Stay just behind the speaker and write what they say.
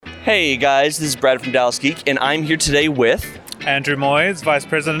Hey guys, this is Brad from Dallas Geek, and I'm here today with Andrew Moyes, Vice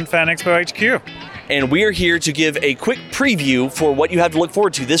President, Fan Expo HQ. And we are here to give a quick preview for what you have to look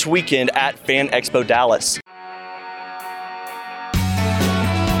forward to this weekend at Fan Expo Dallas.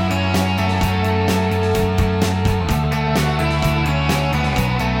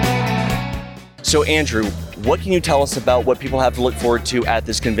 So Andrew, what can you tell us about what people have to look forward to at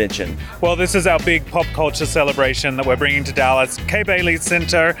this convention? Well, this is our big pop culture celebration that we're bringing to Dallas, Kay Bailey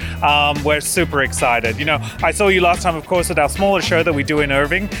Center. We're super excited. You know, I saw you last time, of course, at our smaller show that we do in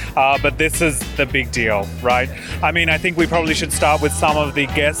Irving, but this is the big deal, right? I mean, I think we probably should start with some of the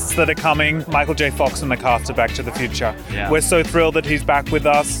guests that are coming. Michael J. Fox and the cast of Back to the Future. Yeah. We're so thrilled that he's back with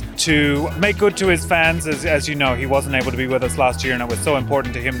us to make good to his fans. As you know, he wasn't able to be with us last year, and it was so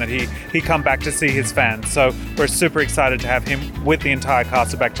important to him that he come back to see his fans. So we're super excited to have him with the entire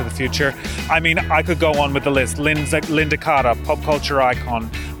cast of Back to the Future. I mean, I could go on with the list. Linda Carter, pop culture icon.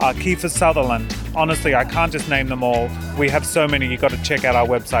 Kiefer Sutherland. Honestly, I can't just name them all. We have so many. You've got to check out our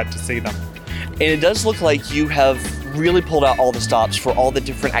website to see them. And it does look like you have really pulled out all the stops for all the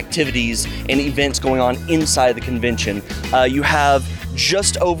different activities and events going on inside the convention. You have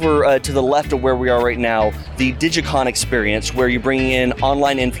just over to the left of where we are right now, the Digicon experience, where you're bringing in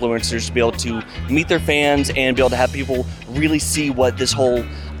online influencers to be able to meet their fans and be able to have people really see what this whole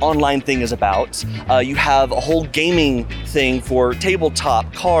online thing is about. You have a whole gaming thing for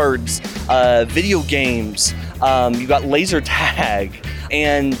tabletop, cards, video games. You've got laser tag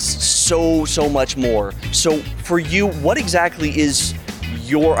and so much more. So for you, what exactly is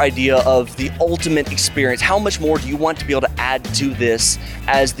your idea of the ultimate experience? How much more do you want to be able to add to this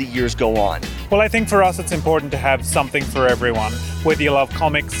as the years go on? Well, I think for us it's important to have something for everyone. Whether you love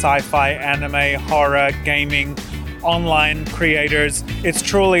comics, sci-fi, anime, horror, gaming, online creators, it's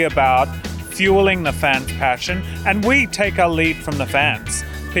truly about fueling the fans' passion, and we take our lead from the fans.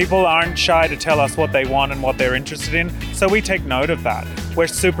 People aren't shy to tell us what they want and what they're interested in, so we take note of that. We're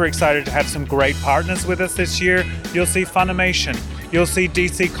super excited to have some great partners with us this year. You'll see Funimation, you'll see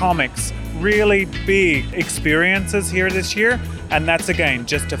DC Comics, really big experiences here this year, and that's again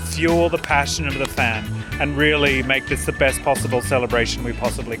just to fuel the passion of the fan and really make this the best possible celebration we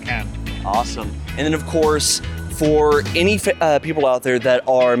possibly can. Awesome. And then of course, for any people out there that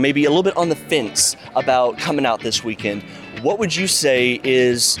are maybe a little bit on the fence about coming out this weekend, what would you say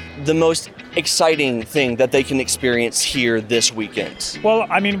is the most exciting thing that they can experience here this weekend? Well,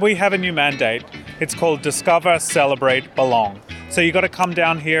 I mean, we have a new mandate. It's called Discover, Celebrate, Belong. So you got to come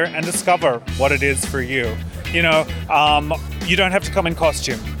down here and discover what it is for you. You know, you don't have to come in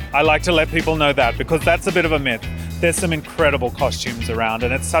costume. I like to let people know that because that's a bit of a myth. There's some incredible costumes around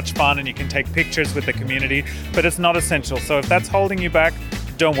and it's such fun and you can take pictures with the community, but it's not essential. So if that's holding you back,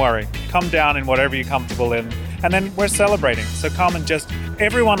 don't worry. Come down in whatever you're comfortable in. And then we're celebrating. So come and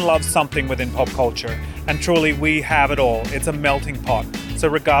everyone loves something within pop culture. And truly, we have it all. It's a melting pot. So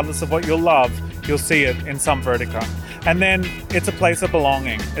regardless of what you'll love, you'll see it in some vertical. And then it's a place of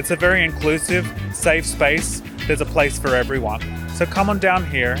belonging. It's a very inclusive, safe space. There's a place for everyone. So come on down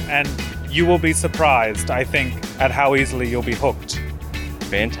here and you will be surprised, I think, at how easily you'll be hooked.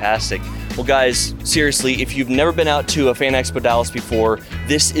 Fantastic. Well, guys, seriously, if you've never been out to a Fan Expo Dallas before,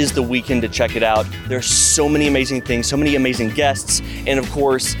 this is the weekend to check it out. There's so many amazing things, so many amazing guests, and of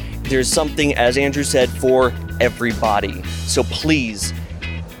course, there's something, as Andrew said, for everybody. So please,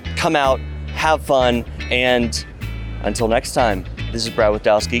 come out, have fun, and until next time, this is Brad with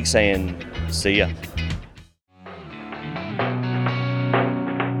Dallas Geek saying, see ya.